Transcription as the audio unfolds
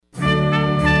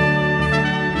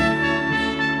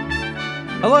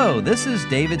Hello, this is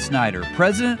David Snyder,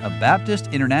 President of Baptist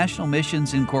International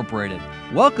Missions Incorporated,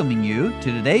 welcoming you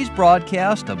to today's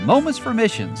broadcast of Moments for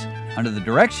Missions under the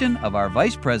direction of our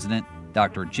Vice President,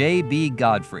 Dr. J.B.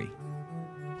 Godfrey.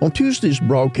 On Tuesday's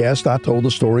broadcast, I told the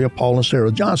story of Paul and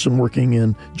Sarah Johnson working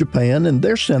in Japan, and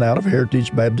they're sent out of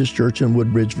Heritage Baptist Church in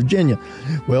Woodbridge, Virginia.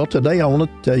 Well, today I want to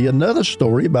tell you another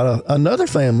story about another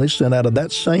family sent out of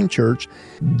that same church,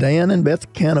 Dan and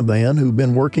Beth Canavan, who've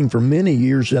been working for many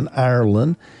years in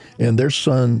Ireland, and their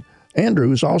son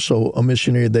Andrew is also a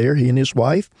missionary there, he and his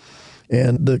wife.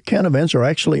 And the Canavans are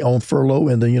actually on furlough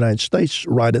in the United States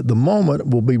right at the moment.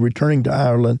 Will be returning to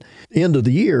Ireland end of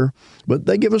the year. But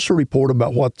they give us a report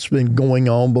about what's been going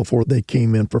on before they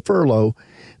came in for furlough.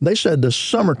 They said the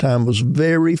summertime was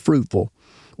very fruitful.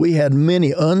 We had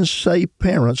many unsaved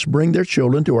parents bring their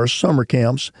children to our summer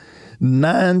camps.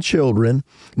 9 children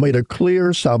made a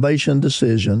clear salvation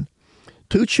decision.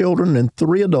 2 children and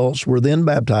 3 adults were then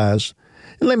baptized.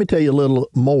 And let me tell you a little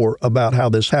more about how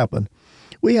this happened.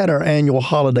 We had our annual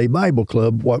holiday Bible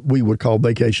club, what we would call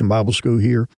Vacation Bible School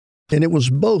here, and it was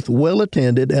both well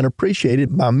attended and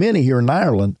appreciated by many here in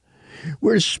Ireland.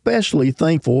 We're especially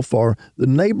thankful for the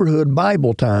neighborhood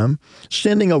Bible time,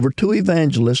 sending over 2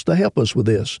 evangelists to help us with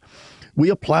this.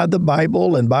 We applied the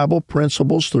Bible and Bible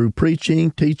principles through preaching,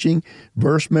 teaching,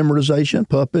 verse memorization,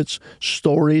 puppets,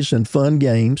 stories, and fun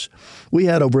games. We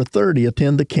had over 30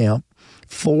 attend the camp,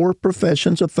 4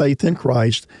 professions of faith in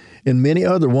Christ, and many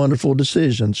other wonderful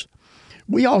decisions.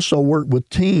 We also worked with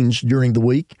teens during the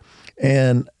week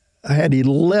and had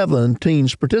 11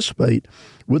 teens participate,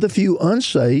 with a few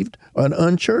unsaved and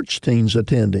unchurched teens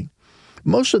attending.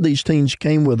 Most of these teens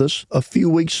came with us a few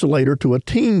weeks later to a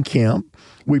teen camp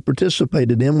we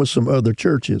participated in with some other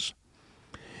churches.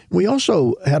 We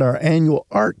also had our annual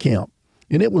art camp,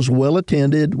 and it was well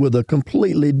attended with a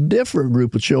completely different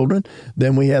group of children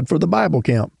than we had for the Bible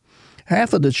camp.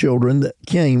 Half of the children that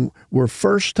came were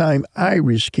first-time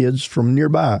Irish kids from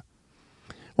nearby.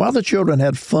 While the children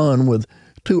had fun with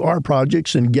 2 art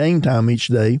projects and game time each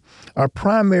day, our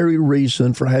primary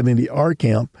reason for having the art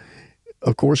camp,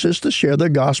 of course, is to share the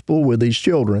gospel with these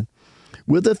children.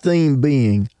 With the theme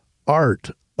being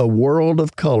Art, a World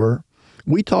of Color,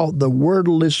 we taught the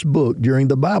wordless book during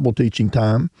the Bible teaching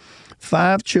time.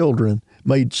 5 children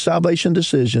made salvation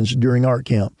decisions during art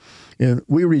camp. And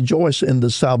we rejoice in the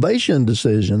salvation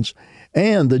decisions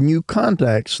and the new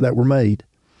contacts that were made.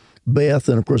 Beth,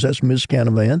 and of course that's Ms.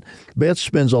 Canavan, Beth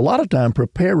spends a lot of time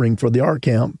preparing for the art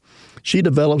camp. She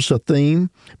develops a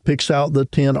theme, picks out the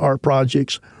 10 art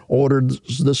projects,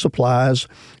 orders the supplies,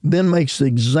 then makes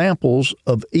examples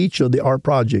of each of the art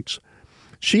projects.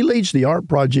 She leads the art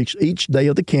projects each day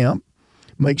of the camp,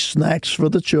 makes snacks for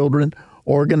the children,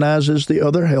 organizes the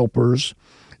other helpers.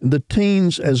 The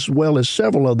teens, as well as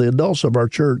several of the adults of our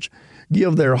church,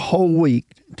 give their whole week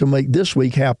to make this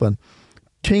week happen.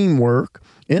 Teamwork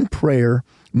and prayer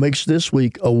makes this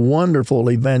week a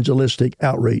wonderful evangelistic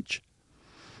outreach.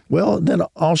 Well, then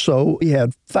also we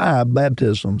had 5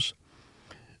 baptisms.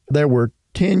 There were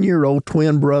 10-year-old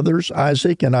twin brothers,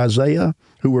 Isaac and Isaiah,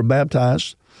 who were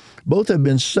baptized. Both have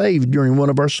been saved during one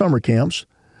of our summer camps.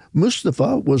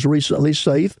 Mustafa was recently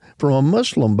saved from a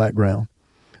Muslim background.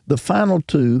 The final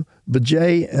 2,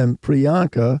 Vijay and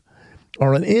Priyanka,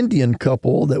 are an Indian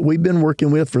couple that we've been working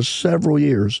with for several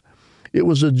years. It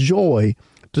was a joy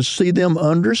to see them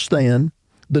understand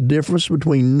the difference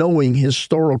between knowing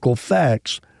historical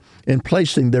facts and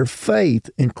placing their faith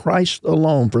in Christ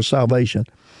alone for salvation.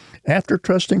 After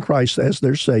trusting Christ as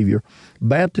their Savior,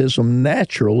 baptism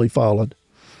naturally followed.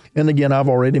 And again, I've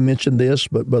already mentioned this,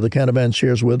 but Brother Canavan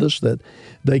shares with us that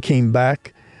they came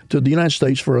back to the United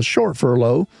States for a short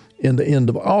furlough in the end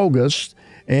of August,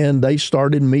 and they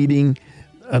started meeting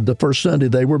the first Sunday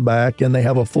they were back, and they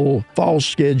have a full fall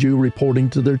schedule reporting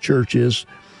to their churches.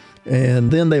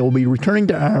 And then they will be returning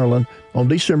to Ireland on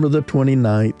December the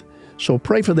 29th. So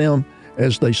pray for them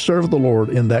as they serve the Lord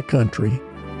in that country.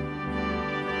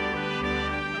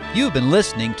 You've been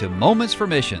listening to Moments for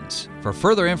Missions. For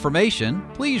further information,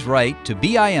 please write to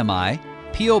BIMI,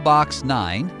 P.O. Box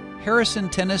 9, Harrison,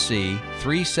 Tennessee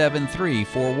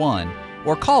 37341,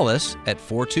 or call us at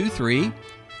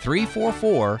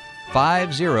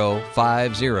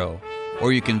 423-344-5050.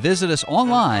 Or you can visit us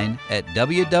online at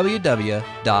www.bimi.org.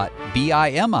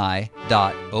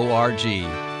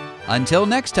 Until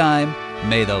next time,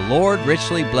 may the Lord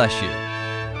richly bless you.